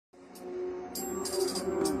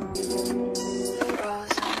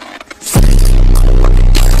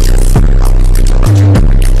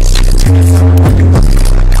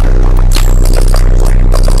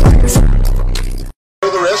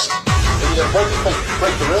break the finger,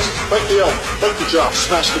 break the wrist, break the elbow, break the jaw,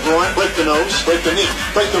 smash the groin, break the nose, break the knee,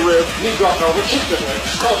 break the rib, knee drop over, kick the leg,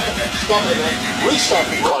 stomp the neck, restart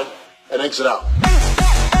the groin, and exit out.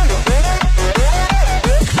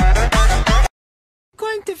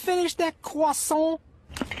 Going to finish that croissant?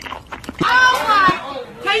 Oh my!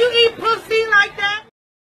 Can you eat pussy like that?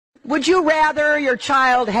 Would you rather your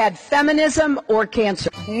child had feminism or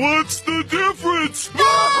cancer? What's the difference?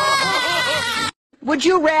 Would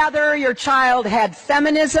you rather your child had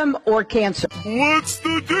feminism or cancer? What's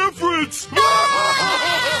the difference?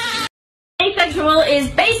 Asexual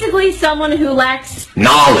is basically someone who lacks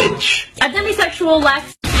knowledge. A demisexual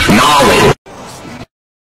lacks knowledge.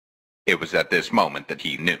 It was at this moment that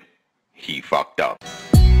he knew. He fucked up.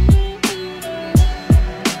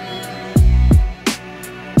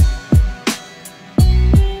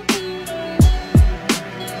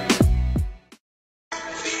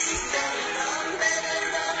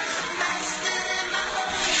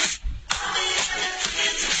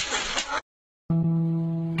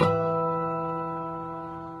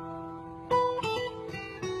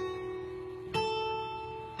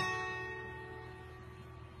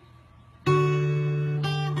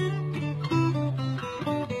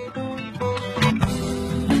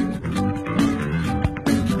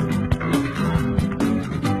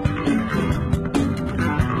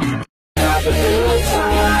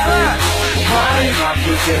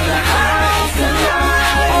 In the house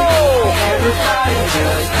tonight. Oh, everybody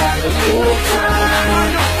just have a good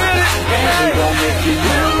time. And we gon' make you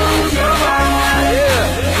lose your mind.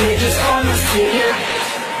 Yeah. We just wanna see you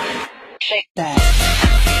shake that.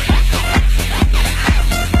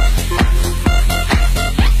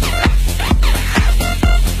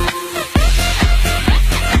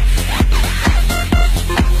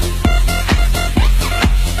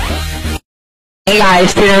 Hey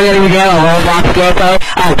guys, today we're gonna be doing a Roblox gameplay.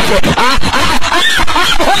 Oh shit!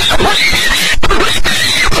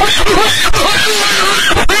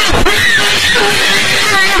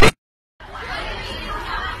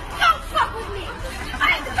 Don't fuck with me!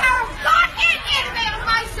 I'm the power of God and anime on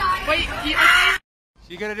my side! Wait,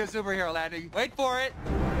 you're gonna do superhero landing. Wait for it.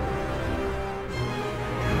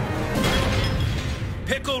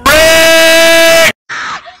 Pickle Rick!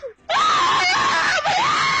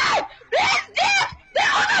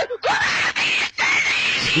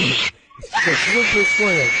 Что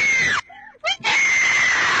происходит?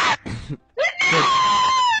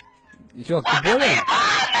 Чувак, ты болен?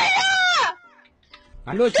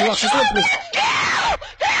 Алло, чувак, что происходит?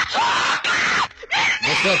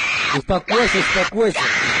 Успокойся, успокойся,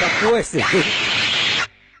 успокойся.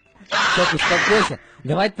 Чувак, успокойся.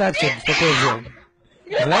 Давай так, чувак, успокойся сделаем.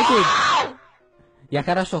 Давайте... Я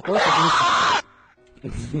хорошо, хочешь?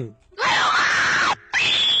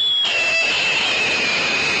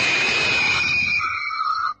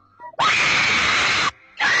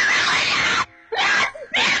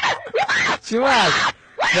 Чувак,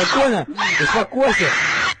 спокойно, успокойся.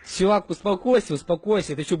 Чувак, успокойся,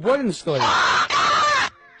 успокойся. Ты что, болен, что ли?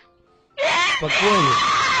 Спокойно.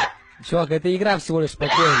 Чувак, это игра всего лишь,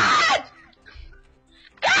 спокойно.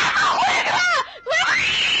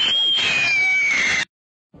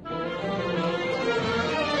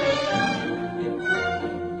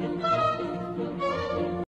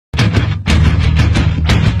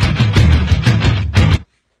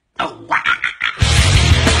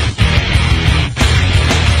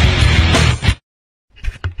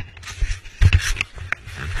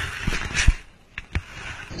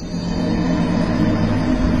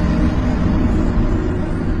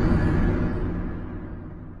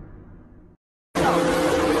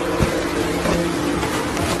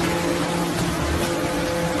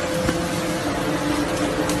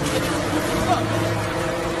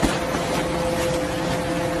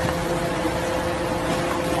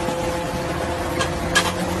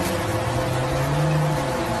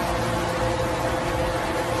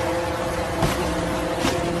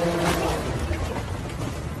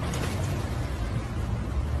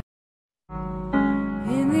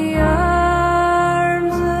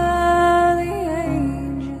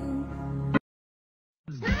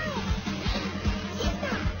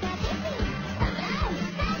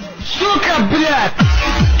 Сука, блядь!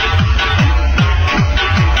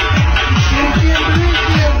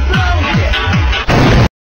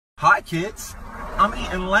 Hi kids, I'm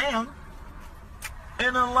eating lamb.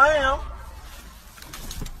 And a lamb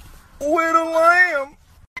with a lamb.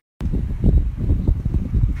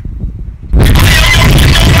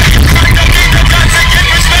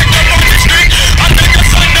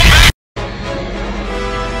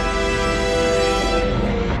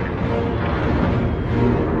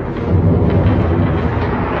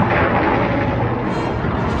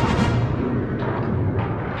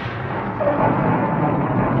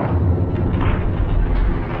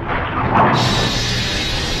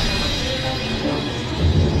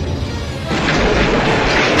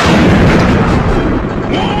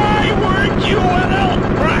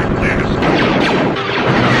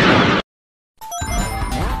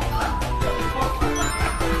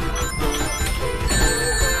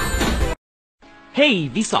 Hey,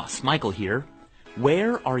 Vsauce, Michael here.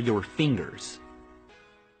 Where are your fingers?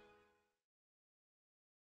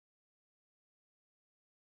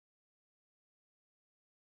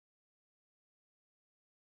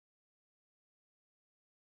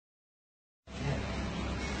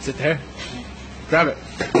 Sit there. Grab it.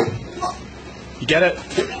 You get it?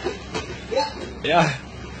 Yeah.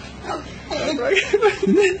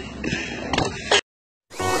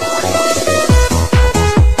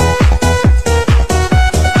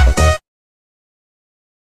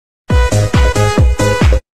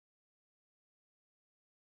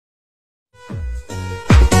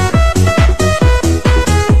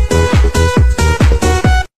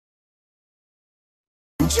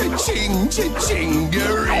 Cha-ching,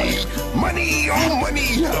 cha-chingery. Money, oh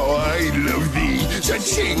money, how I love thee.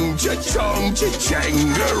 Cha-ching, cha-chong,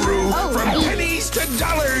 cha-changaroo. From pennies to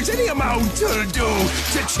dollars, any amount will do.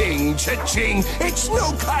 Cha-ching, cha-ching, it's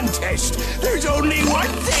no contest. There's only one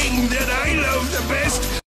thing that I love the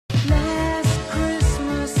best. Last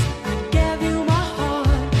Christmas, I gave you my heart,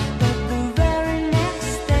 but the very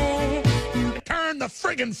next day, you turned the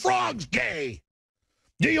friggin' frogs gay.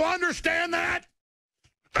 Do you understand that?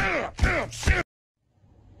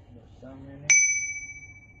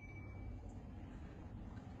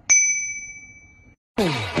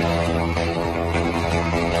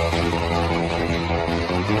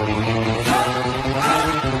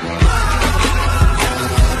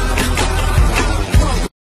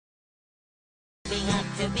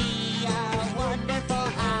 to be a wonderful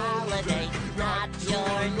holiday, not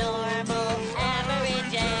your normal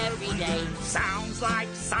average everyday. Sounds like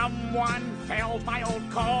someone felled my old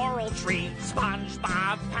coral tree.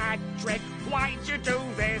 SpongeBob, Patrick, why'd you do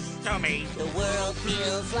this to me? The world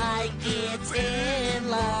feels like it's in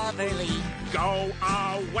Loverly. Go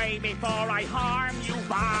away before I harm you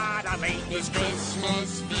bodily. This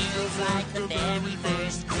Christmas feels like the very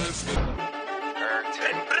first Christmas.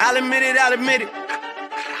 I'll admit it, I'll admit it.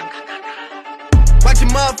 Watch your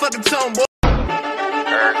motherfucking tone, boy.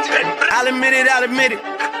 I'll admit it, I'll admit it.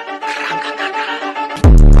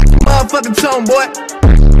 Watch your motherfucking tone, boy.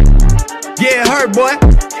 Yeah, it hurt, boy.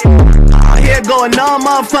 I hear going on,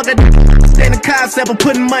 motherfucker. Ain't the concept of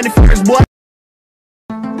putting money first, boy.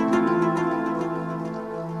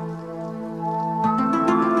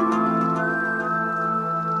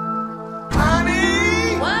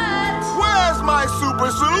 My super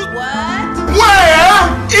suit? What? Where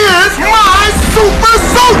is my super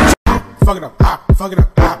suit? Fuck it up, fuck it up,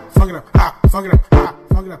 fuck it up, fuck it up,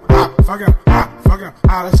 fuck it up, fuck it up, fuck it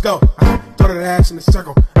up. Let's go. Throw that ass in the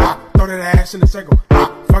circle. Throw that ass in the circle.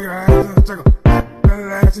 Fuck it ass in the circle. Throw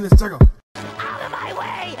that ass in the circle. Out of my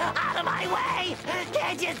way! Out of my way!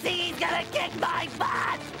 Can't you see he's gonna kick my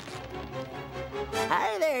butt?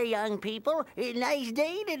 Hi there, young people. Nice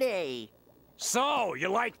day today. So, you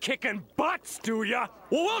like kicking butts, do ya?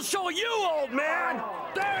 Well, we'll show you, old man!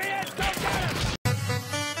 There he is! Go get him!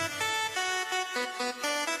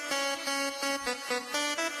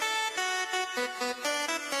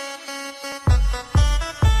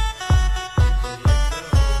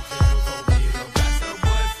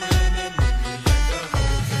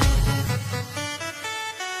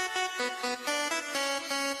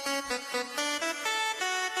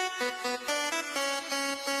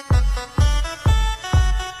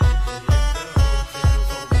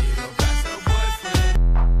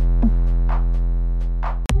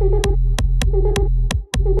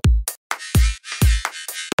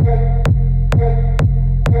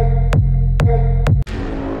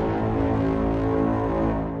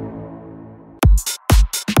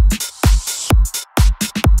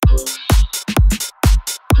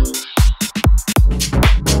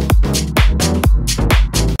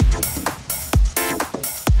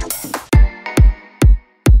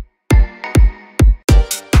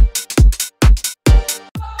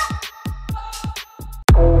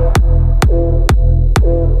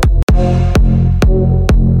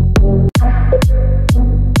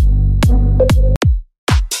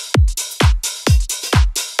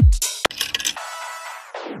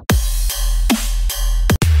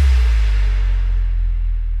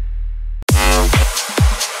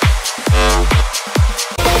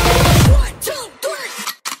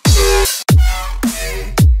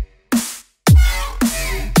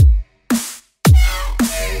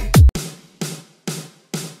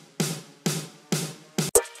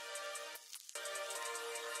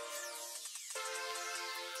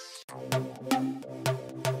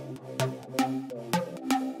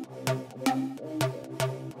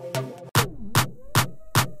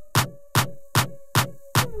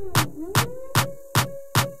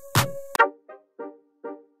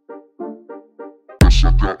 Yes,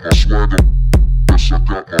 I got my swagger. Yes, Yes, I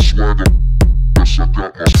got my swagger. Yes, I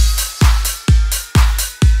got my